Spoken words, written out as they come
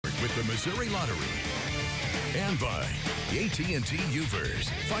with the Missouri Lottery. And by AT&T Uverse.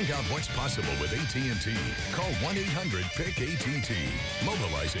 Find out what's possible with AT&T. Call 1-800-PIC-ATT.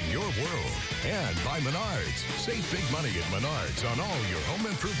 Mobilizing your world. And by Menards. Save big money at Menards on all your home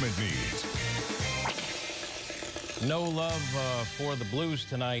improvement needs. No love for the Blues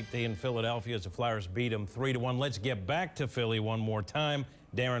tonight in Philadelphia as the Flyers beat them 3-1. Let's get back to Philly one more time.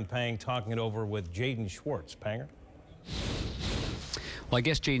 Darren Pang talking it over with Jaden Schwartz. Panger? Well, I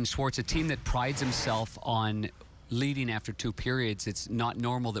guess Jaden Schwartz, a team that prides himself on leading after 2 periods. It's not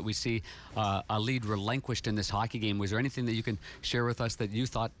normal that we see a lead relinquished in this hockey game. Was there anything that you can share with us that you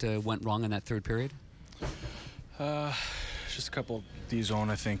thought went wrong in that 3rd period? Just a couple D-zone,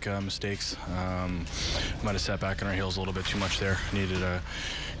 I think, mistakes. Might have sat back on our heels a little bit too much there. Needed to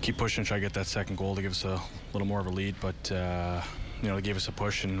keep pushing, try to get that 2nd goal to give us a little more of a lead, but you know, they gave us a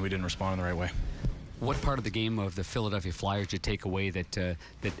push and we didn't respond in the right way. What part of the game of the Philadelphia Flyers did you take away that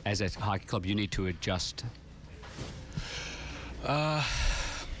that as a hockey club you need to adjust? Well,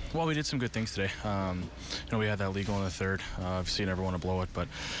 we did some good things today. You know, we had that lead goal in the 3rd. Obviously, never want to blow it, but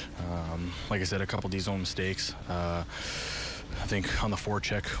like I said, a couple D-zone mistakes. I think on the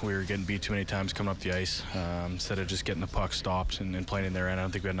forecheck, we were getting beat too many times coming up the ice. Instead of just getting the puck stopped and playing in their end, I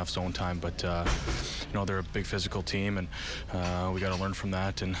don't think we had enough zone time. But you know, they're a big physical team, and we got to learn from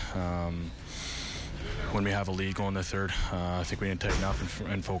that. And when we have a lead going in the 3rd, I think we need to tighten up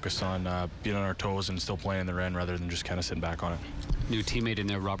and focus on being on our toes and still playing in their end rather than just kind of sitting back on it. New teammate in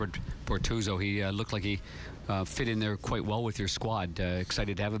there, Robert Bortuzzo. He looked like he fit in there quite well with your squad.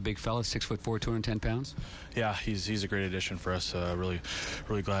 Excited to have a big fella, 6'4", 210 pounds. Yeah, he's a great addition for us. Really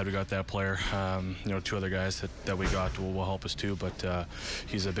glad we got that player. You know, 2 other guys that we got will help us too. But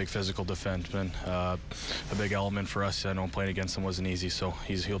he's a big physical defenseman, a big element for us. I know playing against him wasn't easy, so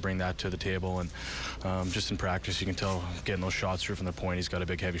he'll bring that to the table. And just in practice, you can tell getting those shots through from the point. He's got a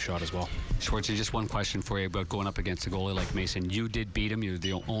big, heavy shot as well. Schwartz, just one question for you about going up against a goalie like Mason. You did beat him. You're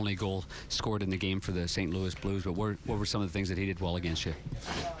the only goal scored in the game for the St. Louis Blues. But what were some of the things that he did well against you?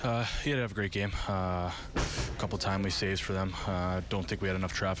 He had to have a great game. A couple timely saves for them. Don't think we had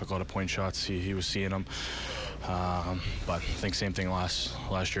enough traffic out of point shots. He was seeing them. But I think same thing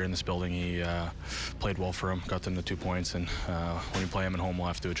last year in this building. He played well for him, got them the 2 points, and when you play him at home, we'll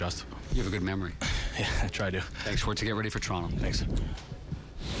have to adjust. You have a good memory. Yeah, I try to. Thanks, Schwartz. Get ready for Toronto. Thanks.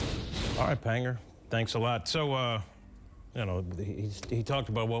 All right, Panger. Thanks a lot. So, you know, he talked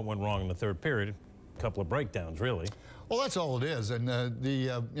about what went wrong in the 3rd period. A couple of breakdowns, really. Well, that's all it is, and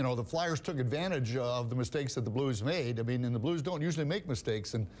you know, the Flyers took advantage of the mistakes that the Blues made. I mean, and the Blues don't usually make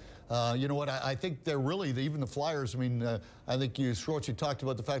mistakes, and you know what? I think they're really even the Flyers. I mean, I think Schwartz, you talked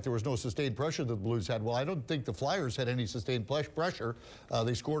about the fact there was no sustained pressure that the Blues had. Well, I don't think the Flyers had any sustained pressure.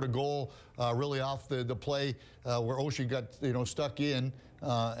 They scored a goal really off the play where Oshie got stuck in.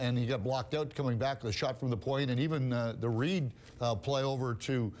 And he got blocked out coming back with a shot from the point, and even the Reed play over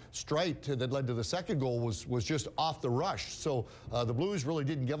to Streit that led to the 2nd goal was just off the rush. So the Blues really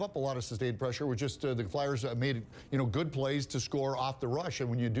didn't give up a lot of sustained pressure. It was just the Flyers made good plays to score off the rush, and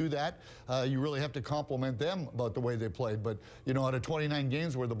when you do that, you really have to compliment them about the way they played. But out of 29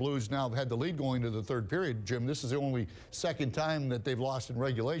 games where the Blues now have had the lead going to the 3rd period, Jim, this is the only 2nd time that they've lost in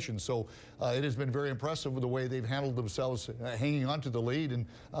regulation. So it has been very impressive with the way they've handled themselves, hanging on to the lead. And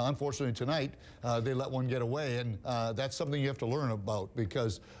unfortunately tonight, they let one get away, and that's something you have to learn about,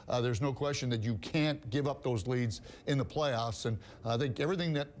 because there's no question that you can't give up those leads in the playoffs. And I think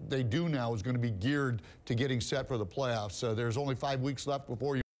everything that they do now is going to be geared to getting set for the playoffs. There's only 5 weeks left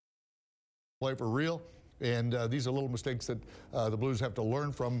before you play for real. And these are little mistakes that the Blues have to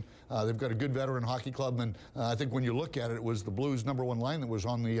learn from. They've got a good veteran hockey club, and I think when you look at it, it was the Blues' #1 line that was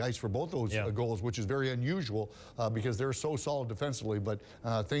on the ice for both those goals, which is very unusual because they're so solid defensively. But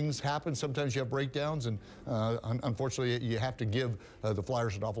things happen. Sometimes you have breakdowns, and unfortunately, you have to give the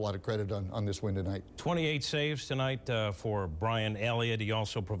Flyers an awful lot of credit on this win tonight. 28 saves tonight for Brian Elliott. He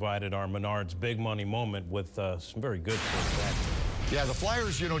also provided our Menards big money moment with some very good things. Yeah, the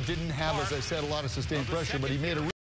Flyers, didn't have, as I said, a lot of sustained pressure, but he made a